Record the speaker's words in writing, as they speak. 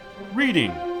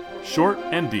Reading Short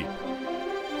and Deep.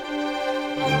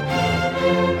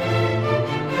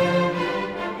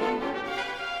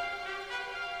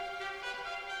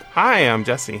 Hi, I'm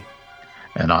Jesse.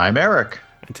 And I'm Eric.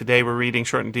 And today we're reading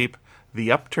Short and Deep,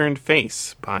 The Upturned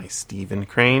Face by Stephen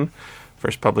Crane.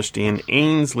 First published in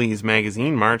Ainsley's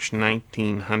Magazine, March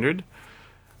 1900.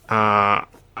 I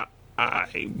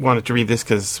wanted to read this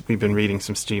because we've been reading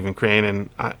some Stephen Crane, and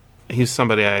he's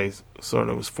somebody I sort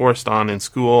of was forced on in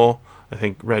school. I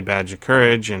think Red Badge of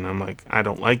Courage, and I'm like, I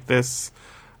don't like this.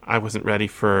 I wasn't ready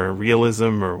for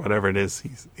realism or whatever it is.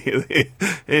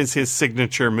 Is his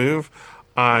signature move.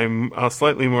 I'm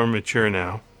slightly more mature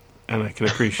now, and I can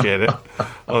appreciate it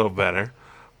a little better.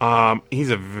 He's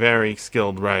a very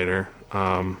skilled writer.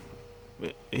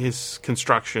 His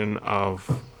construction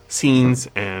of scenes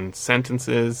and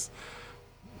sentences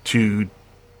to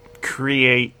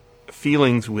create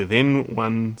feelings within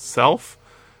oneself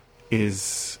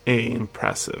is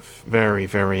impressive. Very,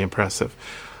 very impressive.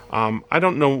 I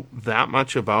don't know that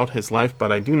much about his life,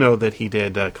 but I do know that he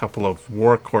did a couple of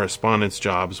war correspondence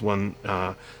jobs, one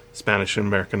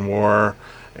Spanish-American War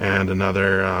and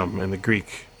another in the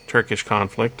Greek-Turkish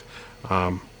conflict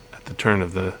at the turn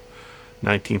of the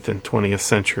 19th and 20th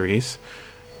centuries.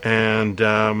 And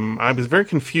I was very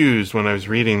confused when I was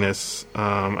reading this.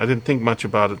 I didn't think much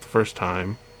about it the first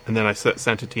time, and then I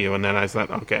sent it to you, and then I thought,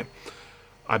 okay,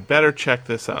 I better check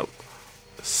this out.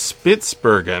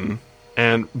 Spitsbergen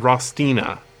and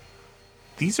Rostina.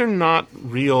 These are not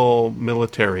real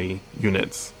military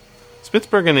units.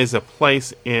 Spitsbergen is a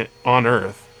place on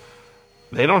Earth.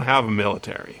 They don't have a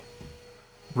military.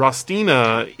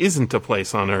 Rostina isn't a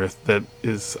place on Earth that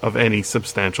is of any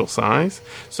substantial size.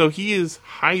 So he is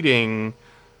hiding,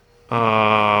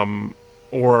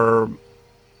 or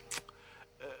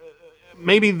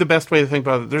maybe the best way to think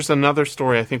about it, there's another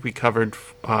story I think we covered,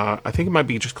 I think it might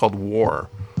be just called War,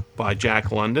 by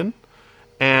Jack London.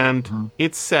 And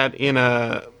it's set in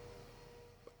a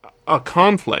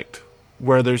conflict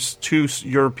where there's two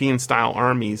European-style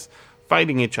armies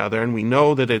fighting each other, and we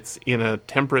know that it's in a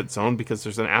temperate zone because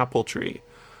there's an apple tree.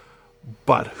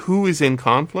 But who is in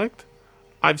conflict?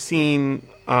 I've seen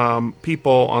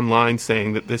people online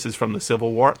saying that this is from the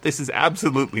Civil War. This is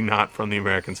absolutely not from the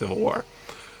American Civil War.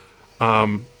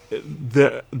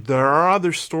 There are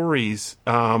other stories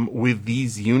with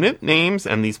these unit names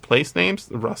and these place names,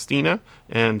 Rostina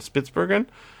and Spitsbergen,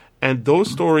 and those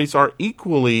stories are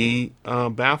equally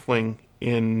baffling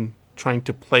in trying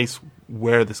to place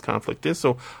where this conflict is.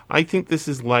 So I think this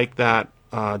is like that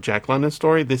Jack London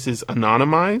story. This is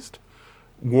anonymized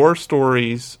war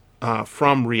stories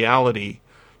from reality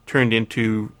turned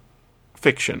into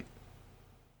fiction.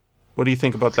 What do you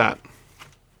think about that?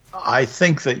 I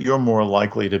think that you're more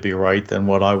likely to be right than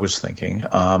what I was thinking,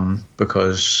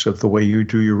 because of the way you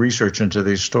do your research into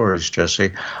these stories,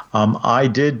 Jesse. I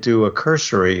did do a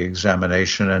cursory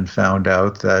examination and found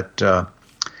out that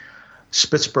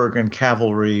Spitsbergen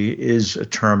cavalry is a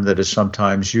term that is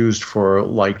sometimes used for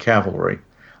light cavalry,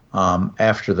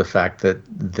 after the fact that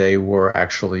they were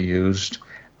actually used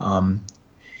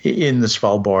in the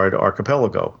Svalbard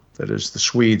archipelago. That is, the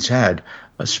Swedes had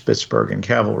a Spitsbergen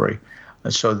cavalry.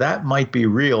 And so that might be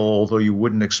real, although you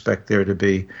wouldn't expect there to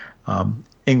be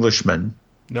Englishmen.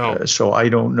 No. So I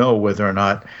don't know whether or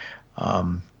not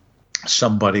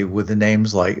somebody with the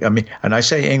names like, and I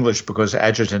say English because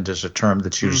adjutant is a term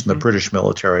that's used in the British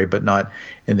military, but not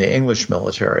in the English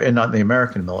military, and not in the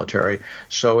American military.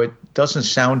 So it doesn't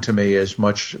sound to me as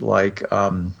much like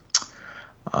the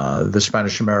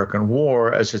Spanish-American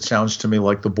War as it sounds to me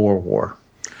like the Boer War.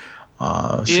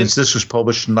 Since this was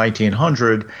published in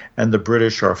 1900 and the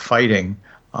British are fighting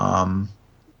then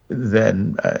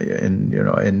in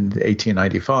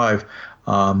 1895,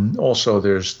 also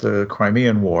there's the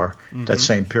Crimean War, that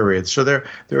same period. So there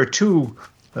are two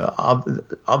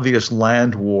obvious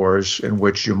land wars in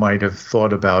which you might have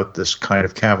thought about this kind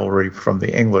of cavalry from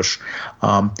the English.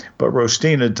 But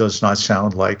Rostina does not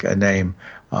sound like a name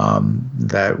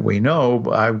that we know.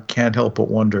 But I can't help but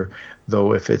wonder,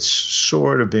 though, if it's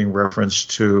sort of being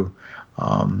referenced to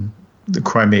the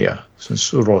Crimea,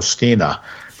 since Rostina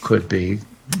could be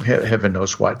heaven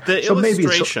knows what. The so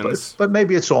illustrations,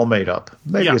 maybe it's all made up.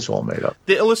 It's all made up.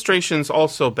 The illustrations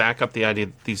also back up the idea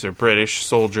that these are British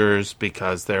soldiers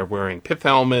because they're wearing pith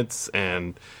helmets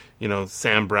and,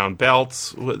 Sam Brown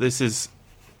belts. This is,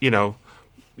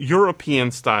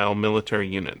 European-style military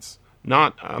units,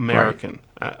 not American.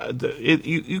 Right.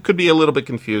 You could be a little bit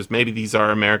confused. Maybe these are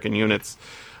American units.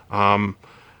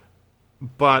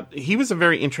 But he was a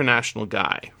very international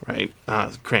guy, right?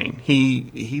 Crane.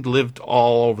 He lived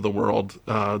all over the world,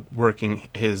 working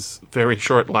his very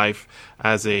short life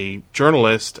as a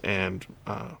journalist and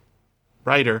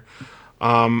writer.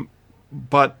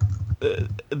 But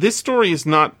this story is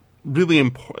not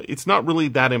really it's not really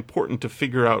that important to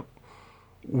figure out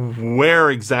where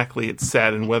exactly it's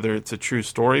set and whether it's a true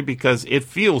story, because it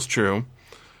feels true,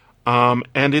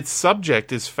 and its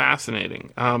subject is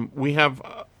fascinating. We have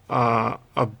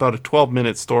about a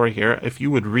 12-minute story here. If you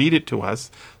would read it to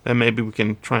us, then maybe we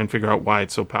can try and figure out why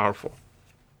it's so powerful.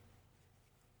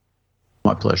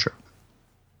 My pleasure.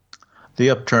 The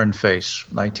Upturned Face,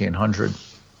 1900.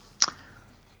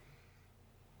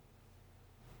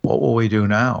 What will we do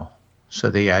now?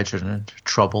 Said the adjutant,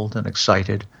 troubled and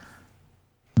excited.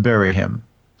 Bury him,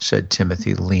 said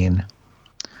Timothy Lean.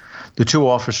 The two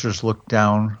officers looked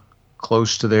down,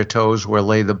 close to their toes where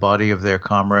lay the body of their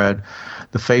comrade.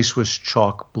 The face was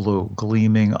chalk blue.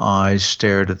 Gleaming eyes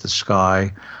stared at the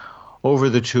sky. Over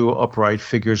the two upright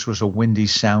figures was a windy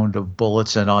sound of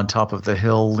bullets, and on top of the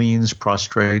hill, Lean's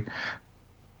prostrate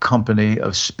company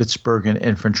of Spitzbergen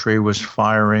infantry was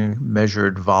firing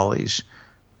measured volleys.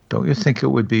 Don't you think it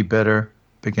would be better,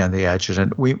 began the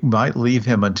adjutant. We might leave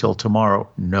him until tomorrow.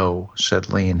 No,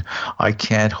 said Lean. I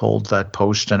can't hold that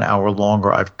post an hour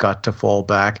longer. I've got to fall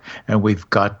back, and we've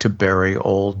got to bury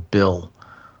old Bill.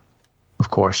 Of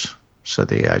course, said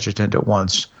the adjutant at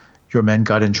once. Your men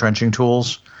got entrenching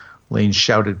tools? Lean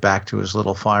shouted back to his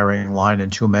little firing line,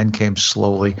 and two men came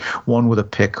slowly, one with a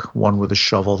pick, one with a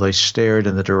shovel. They stared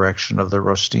in the direction of the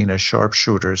Rostina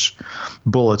sharpshooters.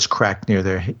 Bullets cracked near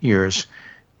their ears.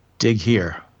 Dig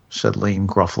here, said Lean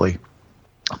gruffly.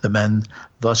 The men,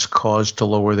 thus caused to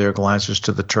lower their glances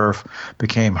to the turf,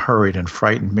 became hurried and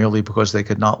frightened merely because they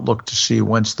could not look to see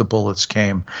whence the bullets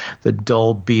came. The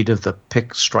dull beat of the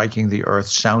pick striking the earth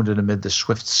sounded amid the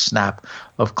swift snap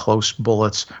of close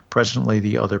bullets. Presently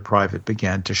the other private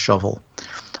began to shovel.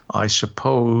 I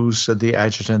suppose, said the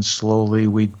adjutant slowly,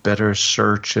 we'd better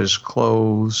search his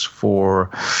clothes for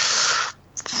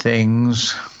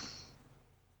things.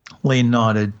 Lean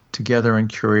nodded. Together in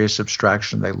curious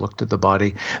abstraction, they looked at the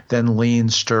body. Then Lean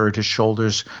stirred his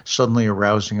shoulders, suddenly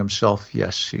arousing himself.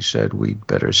 Yes, he said, we'd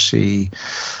better see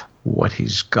what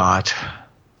he's got.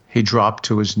 He dropped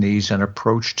to his knees and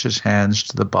approached his hands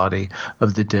to the body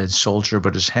of the dead soldier,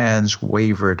 but his hands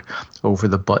wavered over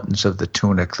the buttons of the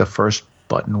tunic. The first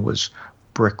button was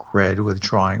brick red with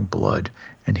drying blood,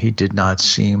 and he did not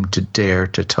seem to dare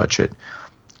to touch it.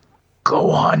 Go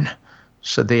on,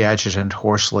 said the adjutant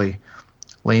hoarsely.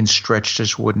 Lean stretched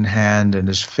his wooden hand, and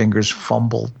his fingers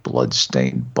fumbled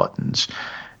blood-stained buttons.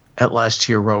 At last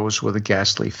he arose with a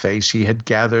ghastly face. He had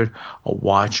gathered a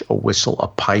watch, a whistle, a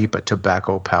pipe, a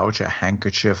tobacco pouch, a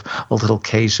handkerchief, a little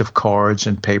case of cards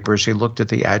and papers. He looked at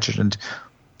the adjutant.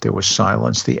 There was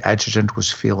silence. The adjutant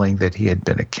was feeling that he had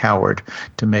been a coward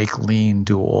to make Lean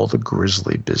do all the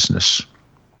grisly business.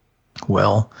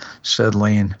 Well, said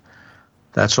Lean,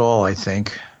 that's all, I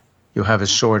think. You have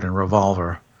his sword and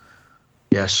revolver.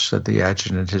 Yes, said the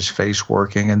adjutant, his face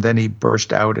working, and then he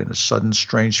burst out in a sudden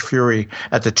strange fury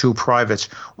at the two privates.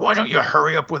 Why don't you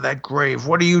hurry up with that grave?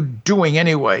 What are you doing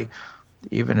anyway?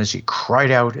 Even as he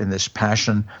cried out in this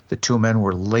passion, the two men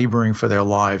were laboring for their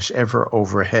lives ever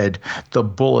overhead. The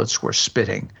bullets were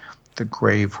spitting. The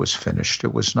grave was finished.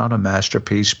 It was not a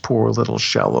masterpiece, poor little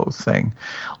shallow thing.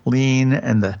 Lean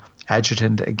and the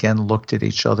adjutant again looked at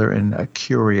each other in a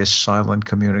curious silent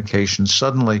communication.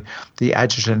 Suddenly, the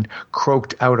adjutant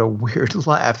croaked out a weird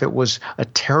laugh. It was a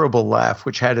terrible laugh,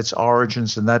 which had its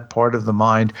origins in that part of the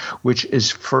mind which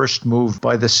is first moved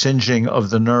by the singeing of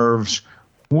the nerves.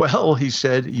 Well, he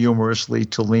said humorously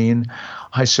to Lean,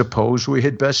 I suppose we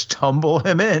had best tumble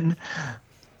him in.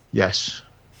 Yes,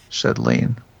 said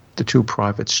Lean. The two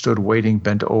privates stood waiting,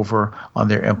 bent over on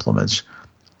their implements.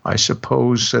 I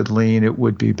suppose, said Lean, it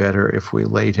would be better if we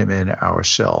laid him in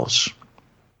ourselves.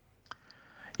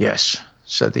 Yes,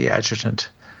 said the adjutant.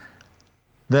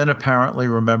 Then, apparently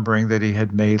remembering that he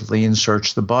had made Lean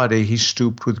search the body, he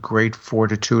stooped with great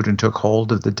fortitude and took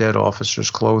hold of the dead officer's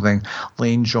clothing.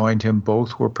 Lean joined him.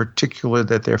 Both were particular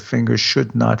that their fingers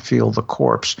should not feel the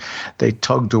corpse. They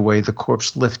tugged away. The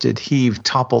corpse lifted, heaved,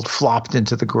 toppled, flopped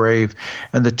into the grave,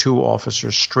 and the two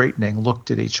officers, straightening, looked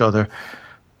at each other.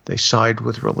 They sighed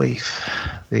with relief.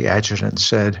 The adjutant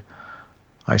said,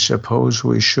 I suppose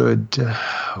we should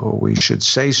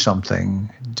say something.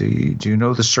 Do you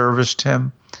know the service,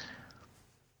 Tim?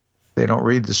 They don't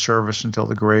read the service until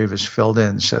the grave is filled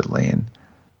in, said Lean.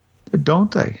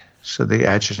 Don't they? Said the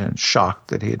adjutant, shocked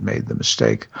that he had made the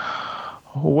mistake.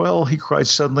 Well, he cried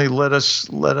suddenly, let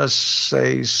us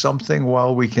say something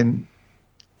while we can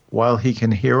while he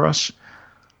can hear us?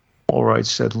 All right,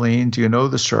 said Lean. Do you know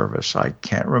the service? I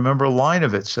can't remember a line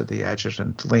of it, said the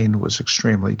adjutant. Lean was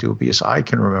extremely dubious. I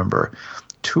can remember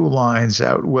 2 lines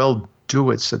out. Well,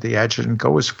 do it, said the adjutant.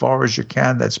 Go as far as you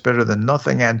can. That's better than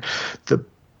nothing. And the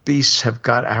beasts have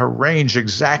got our range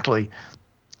exactly.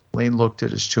 Lean looked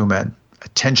at his 2 men.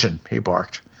 Attention, he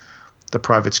barked. The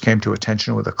privates came to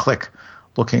attention with a click.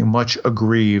 Looking much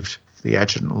aggrieved, the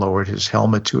adjutant lowered his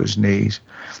helmet to his knees.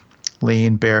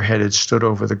 Lean, bareheaded, stood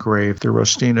over the grave. The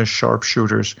Rostina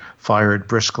sharpshooters fired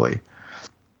briskly.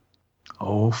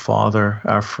 Oh, Father,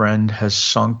 our friend has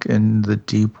sunk in the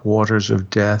deep waters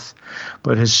of death,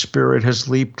 but his spirit has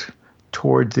leaped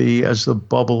toward thee as the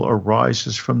bubble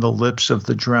arises from the lips of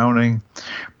the drowning.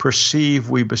 Perceive,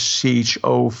 we beseech,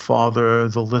 O Father,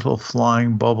 the little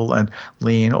flying bubble. And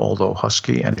Lean, although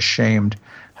husky and ashamed,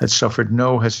 had suffered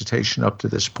no hesitation up to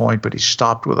this point, but he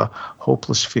stopped with a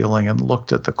hopeless feeling and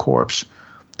looked at the corpse.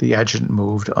 The adjutant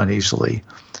moved uneasily.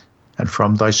 And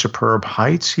from thy superb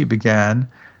heights, he began,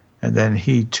 and then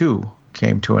he, too,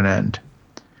 came to an end.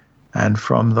 And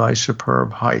from thy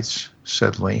superb heights,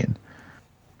 said Lean.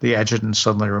 The adjutant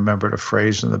suddenly remembered a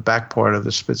phrase in the back part of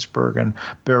the Spitzbergen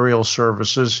burial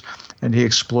services, and he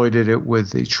exploited it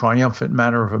with the triumphant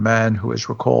manner of a man who has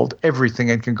recalled everything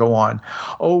and can go on.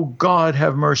 Oh, God,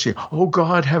 have mercy. Oh,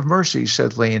 God, have mercy,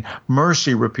 said Lean.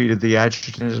 Mercy, repeated the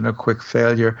adjutant in a quick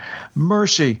failure.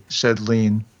 Mercy, said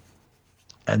Lean.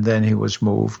 And then he was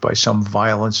moved by some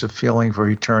violence of feeling, for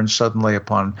he turned suddenly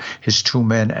upon his 2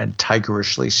 men and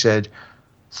tigerishly said,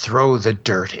 Throw the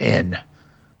dirt in.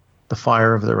 The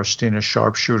fire of the Rostina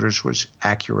sharpshooters was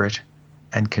accurate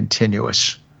and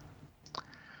continuous.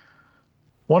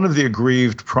 One of the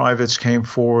aggrieved privates came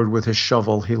forward with his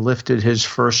shovel. He lifted his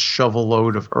first shovel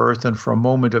load of earth, and for a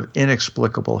moment of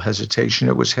inexplicable hesitation,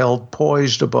 it was held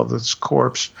poised above its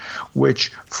corpse, which,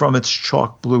 from its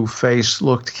chalk blue face,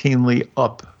 looked keenly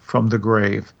up from the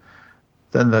grave.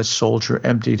 Then the soldier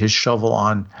emptied his shovel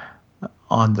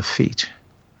on the feet.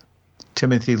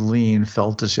 Timothy Lean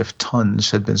felt as if tons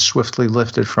had been swiftly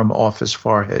lifted from off his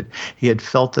forehead. He had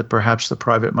felt that perhaps the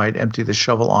private might empty the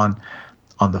shovel on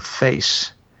the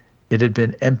face. It had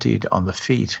been emptied on the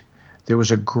feet. There was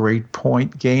a great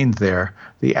point gained there.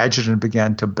 The adjutant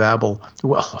began to babble.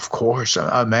 Well, of course,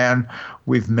 a man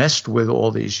we've messed with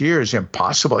all these years.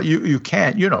 Impossible. You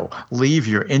can't, leave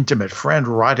your intimate friend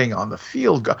rotting on the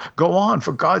field. Go on,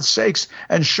 for God's sakes,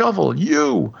 and shovel.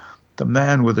 You! The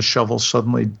man with the shovel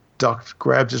suddenly ducked,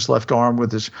 grabbed his left arm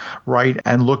with his right,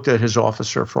 and looked at his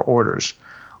officer for orders.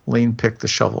 Lean picked the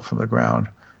shovel from the ground.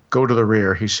 Go to the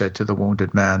rear, he said to the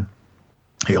wounded man.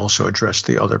 He also addressed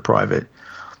the other private.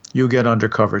 You get under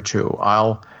cover too.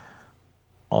 I'll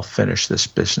finish this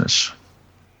business.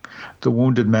 The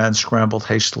wounded man scrambled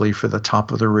hastily for the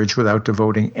top of the ridge without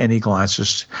devoting any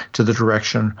glances to the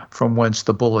direction from whence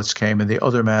the bullets came, and the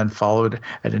other man followed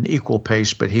at an equal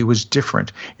pace, but he was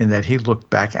different in that he looked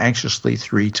back anxiously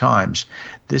 3 times.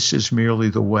 This is merely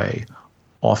the way,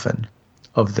 often,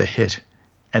 of the hit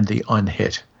and the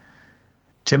unhit.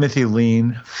 Timothy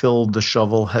Lean filled the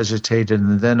shovel, hesitated,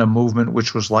 and then a movement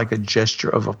which was like a gesture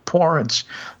of abhorrence.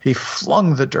 He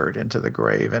flung the dirt into the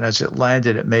grave, and as it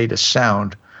landed, it made a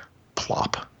sound.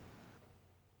 Plop.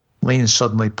 Lean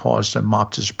suddenly paused and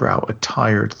mopped his brow, a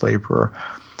tired laborer.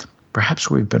 Perhaps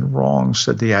we've been wrong,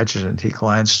 said the adjutant.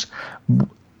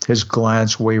 His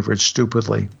glance wavered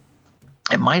stupidly.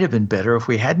 It might have been better if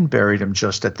we hadn't buried him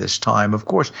just at this time. Of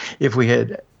course, if we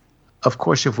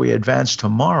advanced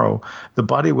tomorrow, the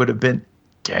body would have been...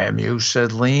 Damn you,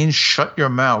 said Lean. Shut your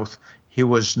mouth. He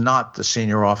was not the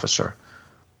senior officer.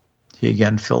 He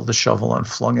again filled the shovel and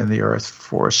flung in the earth.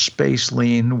 For a space,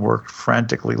 Lean worked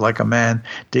frantically like a man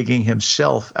digging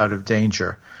himself out of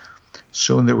danger.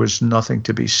 Soon there was nothing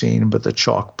to be seen but the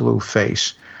chalk blue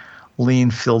face.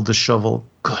 Lean filled the shovel.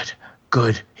 Good,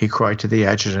 good, he cried to the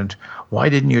adjutant. Why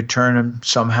didn't you turn him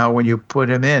somehow when you put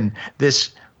him in?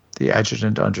 The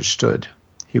adjutant understood.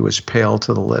 He was pale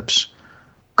to the lips.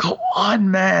 Go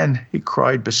on, man, he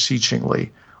cried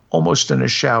beseechingly, almost in a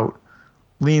shout.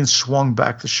 Lean swung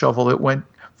back the shovel. It went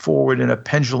forward in a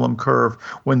pendulum curve.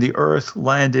 When the earth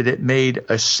landed, it made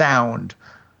a sound.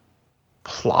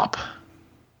 Plop.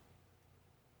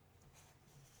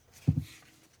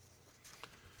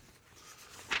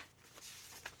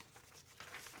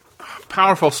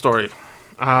 Powerful story.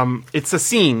 It's a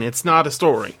scene. It's not a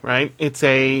story, right? It's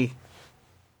a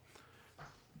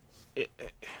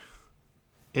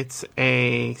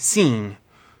scene.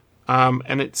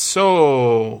 And it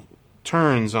so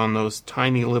turns on those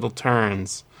tiny little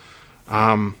turns.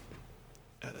 The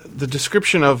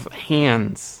description of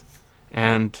hands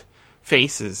and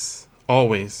faces,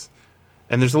 always.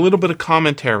 And there's a little bit of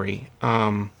commentary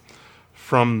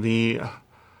from the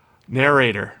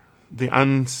narrator, the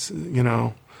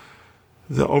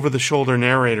over-the-shoulder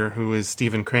narrator, who is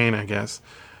Stephen Crane, I guess.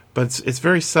 But it's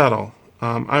very subtle.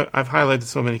 I've highlighted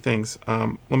so many things.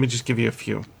 Let me just give you a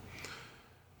few.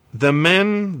 The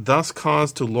men thus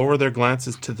caused to lower their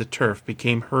glances to the turf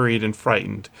became hurried and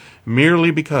frightened,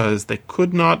 merely because they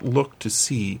could not look to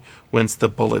see whence the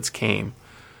bullets came.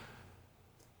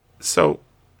 So,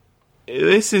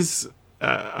 this is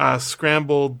a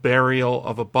scrambled burial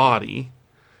of a body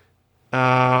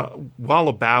while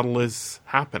a battle is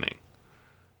happening.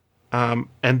 And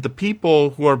the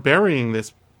people who are burying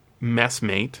this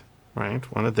messmate, right,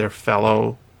 one of their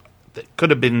fellow, that could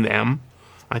have been them.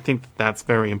 I think that's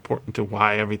very important to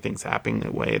why everything's happening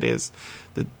the way it is.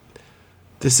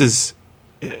 This is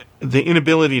the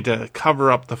inability to cover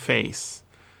up the face,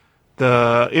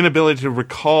 the inability to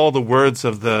recall the words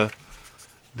of the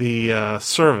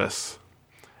service,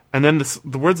 and then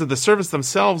the words of the service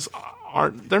themselves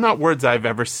they're not words I've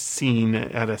ever seen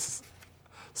at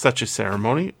such a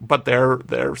ceremony, but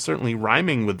they're certainly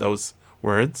rhyming with those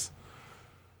words.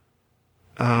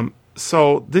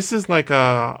 So this is like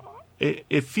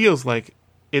it feels like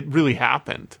it really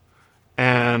happened,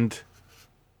 and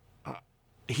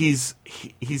he's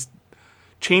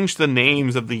changed the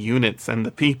names of the units and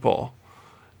the people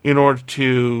in order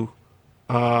to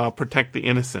protect the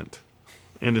innocent,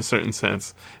 in a certain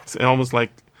sense. It's almost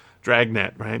like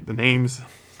Dragnet, right? The names,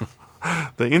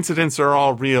 the incidents are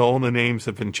all real, and the names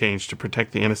have been changed to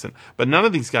protect the innocent. But none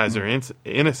of these guys are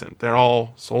innocent. They're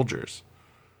all soldiers.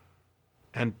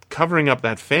 And covering up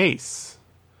that face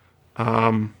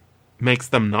makes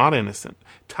them not innocent.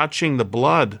 Touching the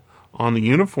blood on the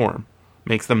uniform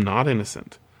makes them not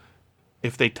innocent.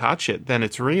 If they touch it, then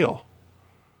it's real.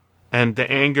 And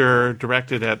the anger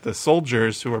directed at the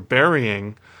soldiers who are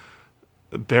burying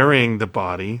the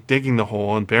body, digging the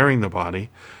hole and burying the body,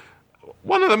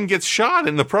 one of them gets shot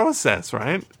in the process,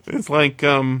 right? It's like,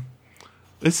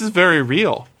 this is very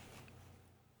real.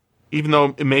 Even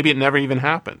though maybe it never even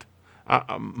happened.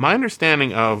 My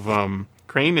understanding of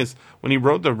Crane is when he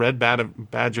wrote the Red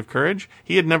Badge of Courage,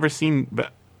 he had never seen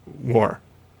war.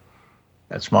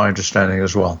 That's my understanding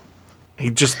as well. He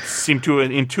just seemed to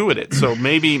intuit it. So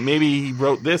maybe he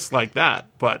wrote this like that,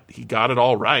 but he got it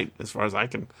all right as far as I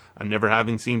can. I'm never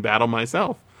having seen battle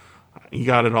myself. He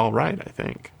got it all right, I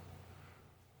think.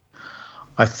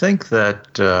 I think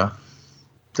that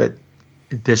that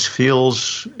this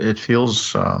feels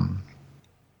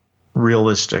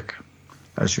realistic,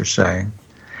 as you're saying,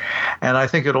 and I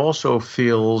think it also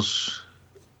feels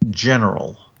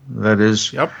general. That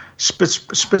is, yep.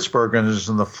 Spitsbergen is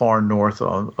in the far north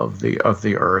of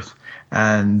the Earth,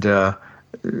 and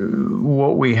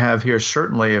what we have here,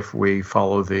 certainly if we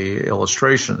follow the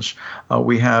illustrations,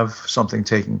 we have something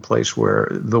taking place where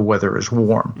the weather is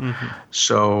warm. Mm-hmm.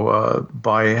 So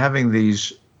by having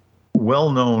these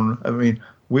well-known, I mean,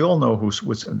 we all know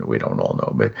we don't all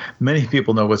know, but many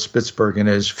people know what Spitsbergen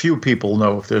is. Few people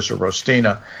know if there's a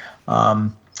Rostina.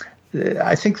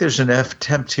 I think there's an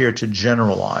attempt here to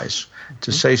generalize,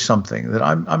 to say something, that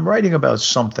I'm writing about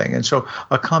something. And so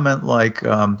a comment like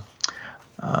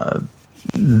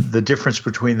the difference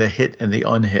between the hit and the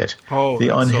unhit. Oh, the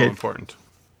that's unhit, so important.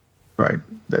 Right.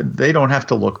 They don't have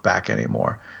to look back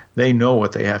anymore. They know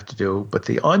what they have to do. But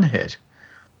the unhit,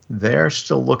 they're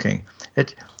still looking.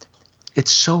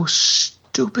 It's so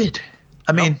stupid.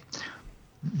 I mean,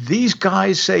 these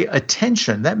guys say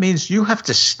attention. That means you have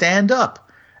to stand up.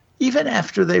 Even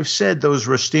after they've said those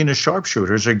Rostina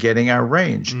sharpshooters are getting our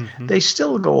range, they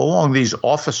still go along, these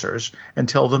officers, and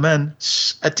tell the men,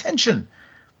 attention.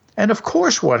 And of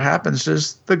course what happens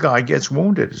is the guy gets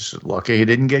wounded. It's lucky he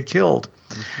didn't get killed.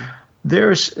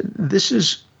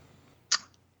 The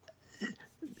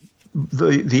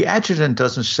adjutant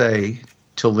doesn't say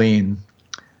to Lean,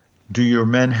 do your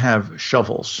men have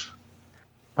shovels?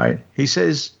 Right? He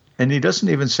says, and he doesn't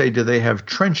even say, do they have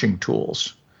trenching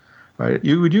tools? Right?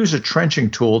 You would use a trenching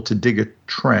tool to dig a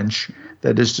trench,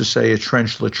 that is to say, a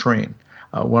trench latrine.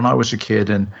 When I was a kid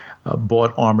and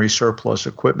bought Army surplus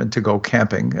equipment to go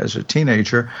camping as a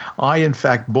teenager, I, in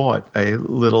fact, bought a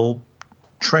little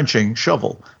trenching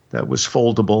shovel that was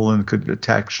foldable and could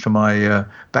attach to my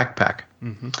backpack.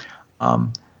 Mm-hmm.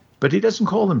 But he doesn't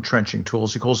call them trenching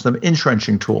tools. He calls them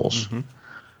entrenching tools. Mm-hmm.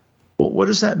 Well, what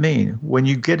does that mean? When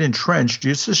you get entrenched,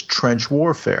 this is trench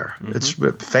warfare. Mm-hmm.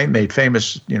 It's made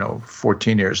famous,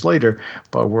 14 years later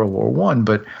by World War I.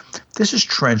 But this is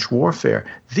trench warfare.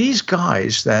 These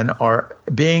guys then are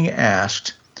being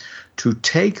asked to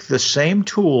take the same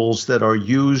tools that are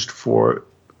used for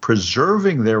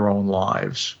preserving their own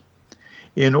lives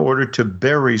in order to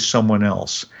bury someone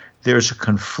else. There's a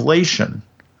conflation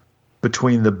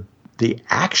between the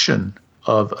action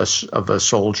of a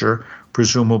soldier,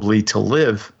 presumably to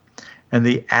live, and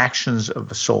the actions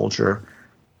of a soldier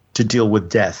to deal with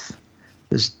death.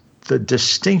 The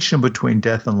distinction between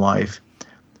death and life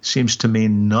seems to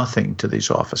mean nothing to these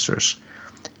officers.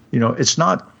 It's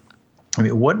not,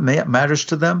 what matters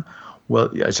to them?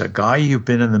 Well, as a guy you've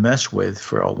been in the mess with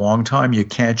for a long time, you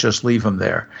can't just leave him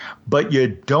there. But you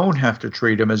don't have to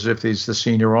treat him as if he's the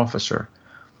senior officer.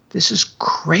 This is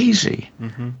crazy.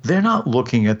 Mm-hmm. They're not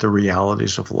looking at the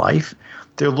realities of life.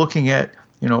 They're looking at,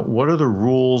 what are the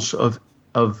rules of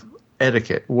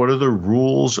etiquette? What are the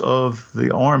rules of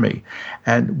the army?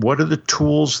 And what are the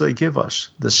tools they give us?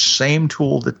 The same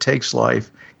tool that takes life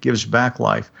gives back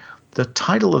life. The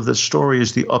title of this story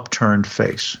is The Upturned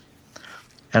Face.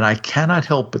 And I cannot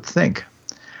help but think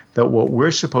that what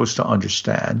we're supposed to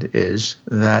understand is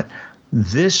that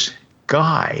this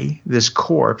guy, this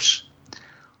corpse,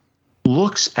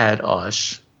 looks at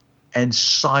us and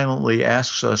silently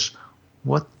asks us,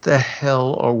 what the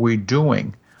hell are we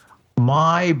doing?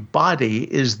 My body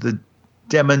is the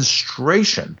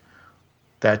demonstration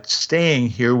that staying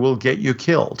here will get you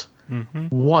killed. Mm-hmm.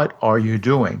 What are you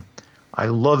doing? I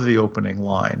love the opening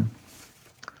line.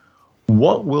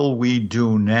 What will we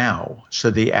do now?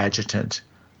 Said the adjutant,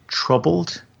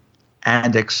 troubled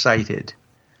and excited.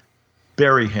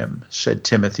 Bury him, said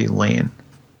Timothy Lean.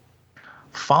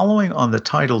 Following on the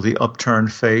title, The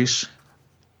Upturned Face,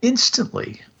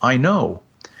 instantly I know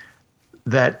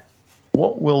that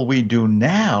what will we do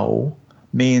now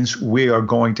means we are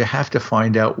going to have to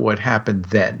find out what happened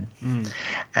then. Mm.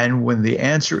 And when the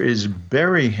answer is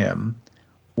bury him,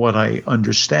 what I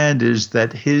understand is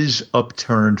that his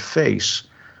upturned face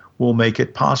will make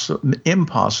it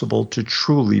impossible to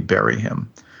truly bury him.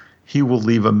 He will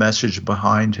leave a message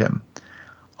behind him.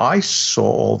 I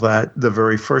saw that the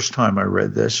very first time I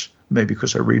read this, maybe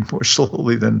because I read more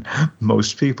slowly than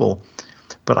most people,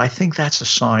 but I think that's a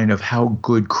sign of how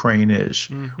good Crane is.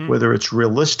 Mm-hmm. Whether it's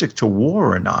realistic to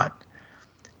war or not,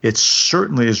 it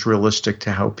certainly is realistic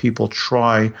to how people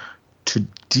try to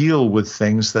deal with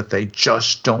things that they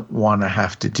just don't want to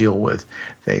have to deal with.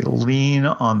 They lean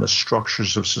on the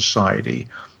structures of society.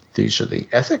 These are the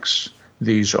ethics.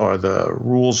 These are the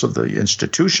rules of the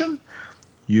institution.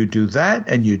 You do that,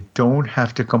 and you don't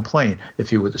have to complain.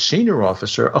 If you were the senior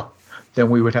officer, then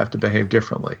we would have to behave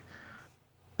differently.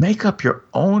 Make up your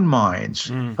own minds.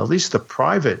 At least the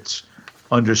privates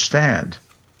understand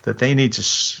that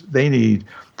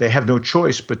they have no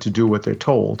choice but to do what they're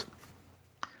told.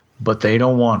 But they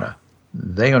don't want to.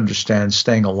 They understand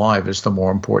staying alive is the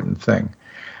more important thing.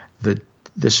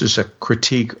 This is a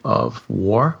critique of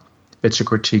war. It's a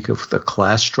critique of the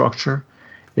class structure.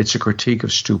 It's a critique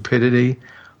of stupidity.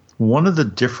 One of the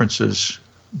differences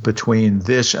between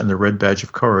this and the Red Badge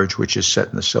of Courage, which is set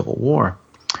in the Civil War,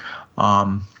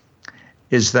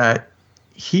 is that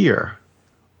here,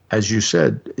 as you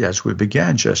said, as we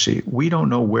began, Jesse, we don't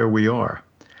know where we are,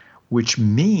 which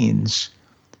means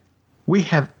we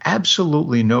have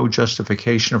absolutely no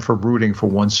justification for rooting for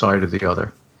one side or the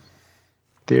other.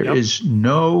 There is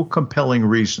no compelling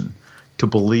reason to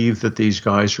believe that these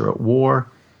guys are at war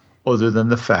other than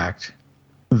the fact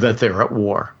that they're at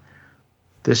war.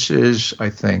 This is, I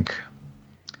think,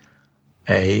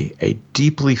 a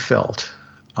deeply felt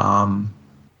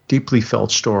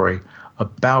story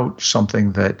about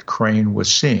something that Crane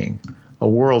was seeing, a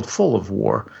world full of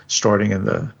war starting in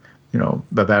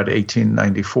about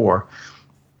 1894.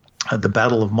 The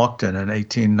Battle of Mukden in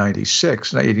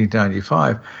 1896 and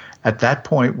 1895, at that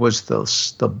point was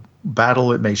the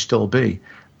battle, it may still be,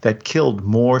 that killed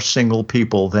more single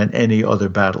people than any other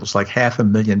battles. Like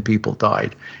 500,000 people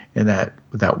died in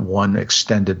that one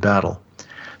extended battle.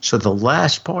 So the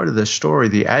last part of this story,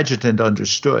 the adjutant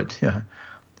understood.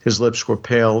 His lips were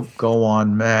pale. Go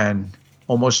on, man.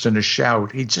 Almost in a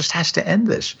shout. He just has to end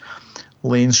this.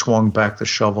 Lean swung back the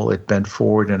shovel. It bent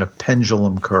forward in a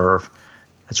pendulum curve.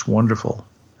 That's wonderful,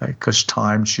 because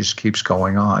time just keeps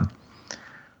going on.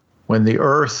 When the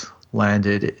earth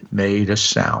landed, it made a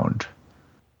sound.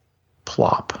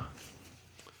 Plop.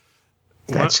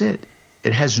 That's it.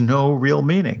 It has no real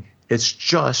meaning. It's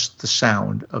just the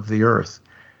sound of the earth.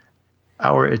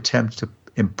 Our attempt to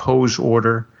impose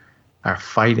order, our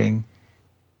fighting,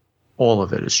 all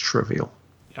of it is trivial.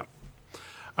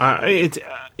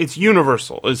 It's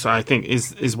universal. I think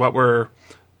is what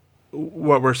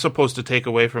we're supposed to take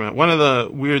away from it. One of the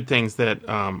weird things that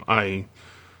I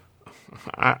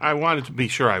I wanted to be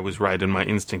sure I was right in my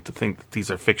instinct to think that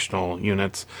these are fictional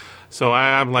units. So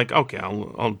I'm like, okay,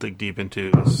 I'll dig deep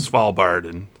into Svalbard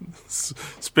and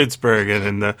Spitsbergen.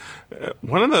 And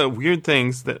one of the weird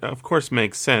things that, of course,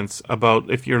 makes sense about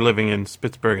if you're living in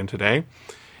Spitsbergen today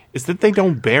is that they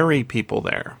don't bury people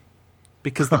there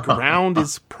because the ground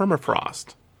is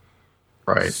permafrost.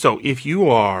 Right. So if you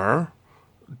you're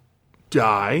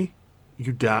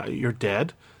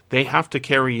dead. They have to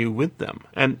carry you with them.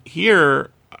 And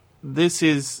here, this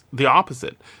is the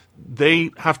opposite.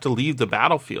 They have to leave the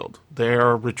battlefield. They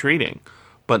are retreating,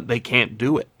 but they can't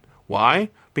do it. Why?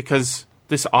 Because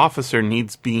this officer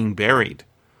needs being buried.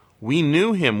 We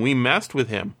knew him. We messed with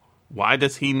him. Why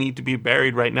does he need to be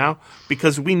buried right now?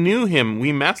 Because we knew him.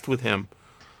 We messed with him.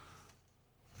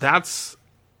 That's...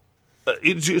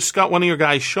 It just got one of your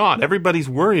guys shot. Everybody's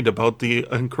worried about the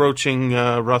encroaching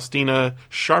Rostina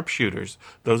sharpshooters.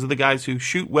 Those are the guys who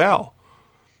shoot well.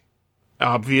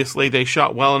 Obviously, they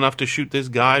shot well enough to shoot this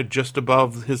guy just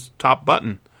above his top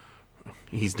button.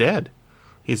 He's dead.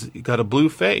 He's got a blue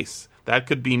face. That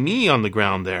could be me on the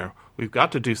ground there. We've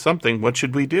got to do something. What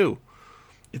should we do?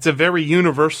 It's a very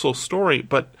universal story,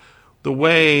 but the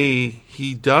way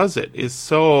he does it is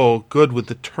so good with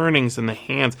the turnings and the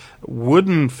hands.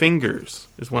 Wooden fingers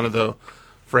is one of the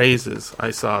phrases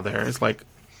I saw there. It's like,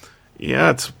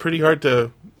 yeah, it's pretty hard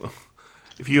to...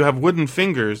 If you have wooden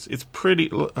fingers, it's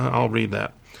pretty... I'll read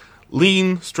that.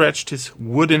 Lean stretched his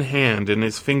wooden hand and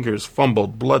his fingers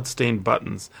fumbled blood-stained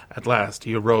buttons. At last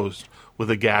he arose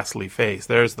with a ghastly face.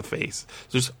 There's the face.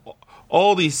 There's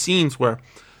all these scenes where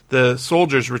the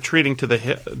soldiers retreating to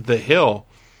the hill...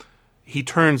 He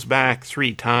turns back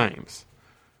 3 times.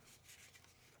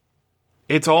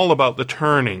 It's all about the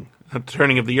turning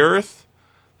of the earth,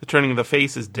 the turning of the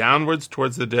faces downwards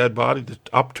towards the dead body, the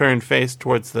upturned face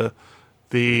towards the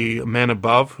men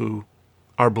above who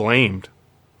are blamed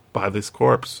by this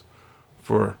corpse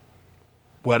for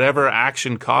whatever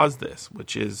action caused this,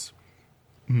 which is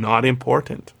not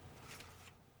important.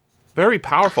 Very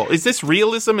powerful. Is this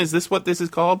realism? Is this what this is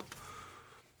called?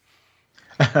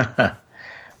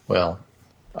 Well,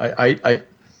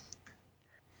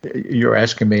 you're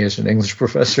asking me as an English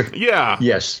professor? Yeah.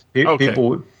 Yes. Okay.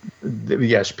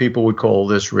 People would call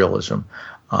this realism.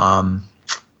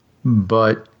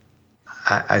 But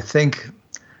I think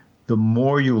the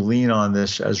more you lean on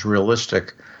this as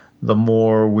realistic, the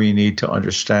more we need to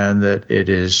understand that it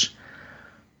is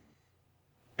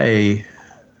a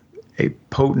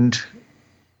potent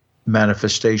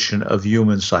manifestation of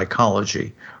human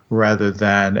psychology rather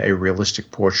than a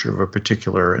realistic portrait of a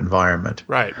particular environment.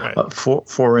 Right.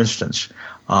 For instance,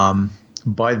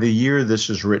 by the year this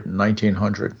is written,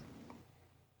 1900,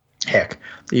 heck,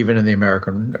 even in the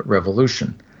American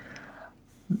Revolution,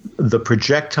 the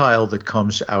projectile that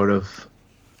comes out of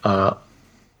a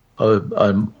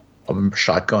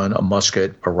shotgun, a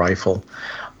musket, a rifle,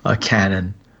 a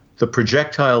cannon, the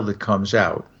projectile that comes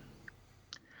out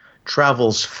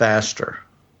travels faster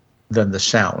than the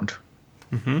sound.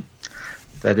 Mm-hmm.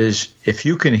 That is, if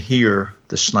you can hear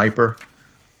the sniper,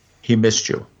 he missed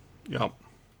you. Yep.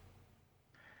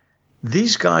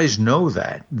 These guys know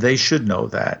that. They should know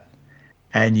that.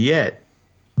 And yet,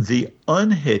 the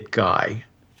unhit guy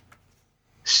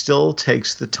still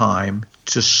takes the time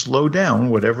to slow down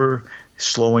whatever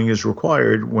slowing is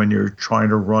required when you're trying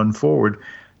to run forward,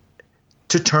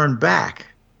 to turn back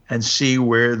and see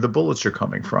where the bullets are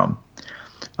coming from.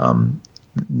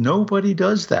 Nobody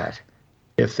does that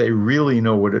if they really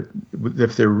know what it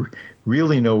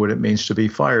means to be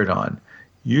fired on.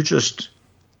 You just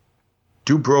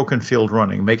do broken field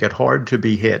running, make it hard to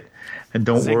be hit, and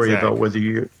don't worry about whether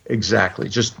you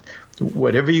just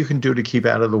whatever you can do to keep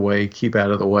out of the way,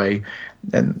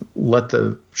 and let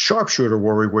the sharpshooter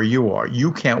worry where you are.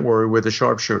 You can't worry where the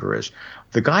sharpshooter is.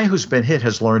 The guy who's been hit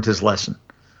has learned his lesson.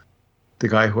 The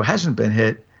guy who hasn't been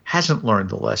hit hasn't learned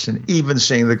the lesson, even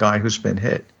seeing the guy who's been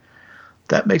hit.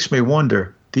 That makes me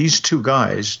wonder, these two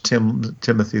guys,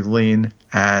 Timothy Lean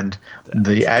and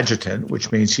the adjutant,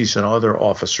 which means he's another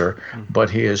officer, but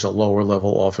he is a lower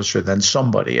level officer than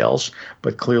somebody else,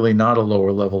 but clearly not a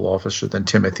lower level officer than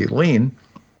Timothy Lean,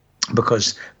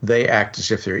 because they act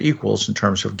as if they're equals in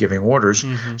terms of giving orders.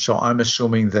 Mm-hmm. So I'm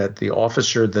assuming that the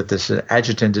officer that this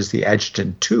adjutant is the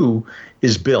adjutant to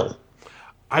is Bill.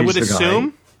 I would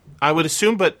assume,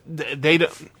 but they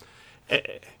don't.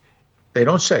 They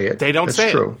don't say it. They don't That's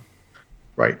say true. it.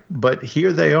 Right. But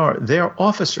here they are. They're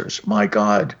officers. My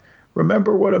God.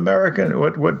 Remember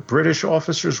what British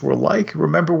officers were like?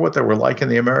 Remember what they were like in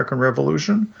the American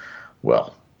Revolution?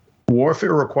 Well,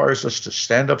 warfare requires us to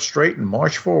stand up straight and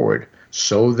march forward.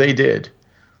 So they did.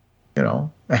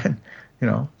 And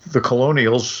the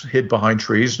colonials hid behind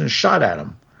trees and shot at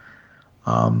him,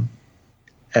 and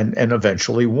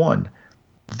eventually won.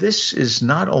 This is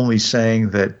not only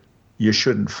saying that you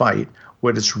shouldn't fight.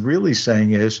 What it's really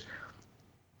saying is,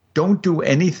 don't do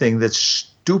anything that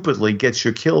stupidly gets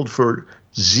you killed for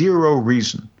zero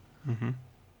reason. Mm-hmm.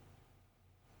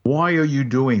 Why are you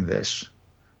doing this?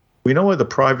 We know why the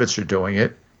privates are doing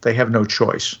it. They have no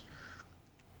choice.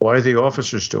 Why are the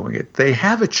officers doing it? They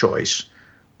have a choice,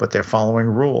 but they're following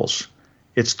rules.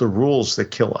 It's the rules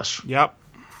that kill us. Yep.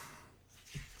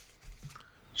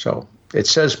 So it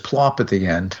says plop at the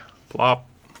end. Plop.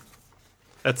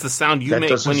 That's the sound you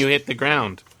make when you hit the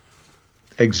ground.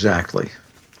 Exactly.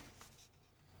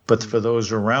 But for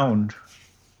those around,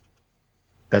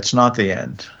 that's not the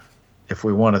end. If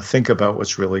we want to think about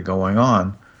what's really going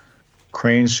on,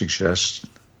 Crane suggests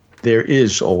there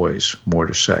is always more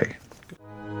to say.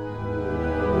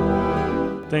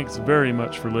 Thanks very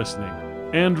much for listening.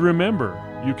 And remember,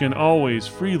 you can always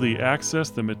freely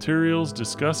access the materials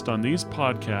discussed on these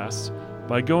podcasts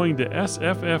by going to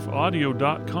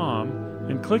sffaudio.com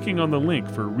and clicking on the link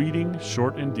for Reading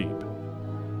Short and Deep.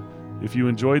 If you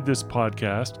enjoyed this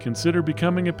podcast, consider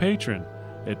becoming a patron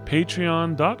at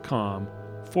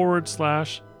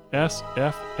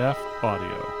patreon.com/SFF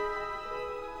Audio.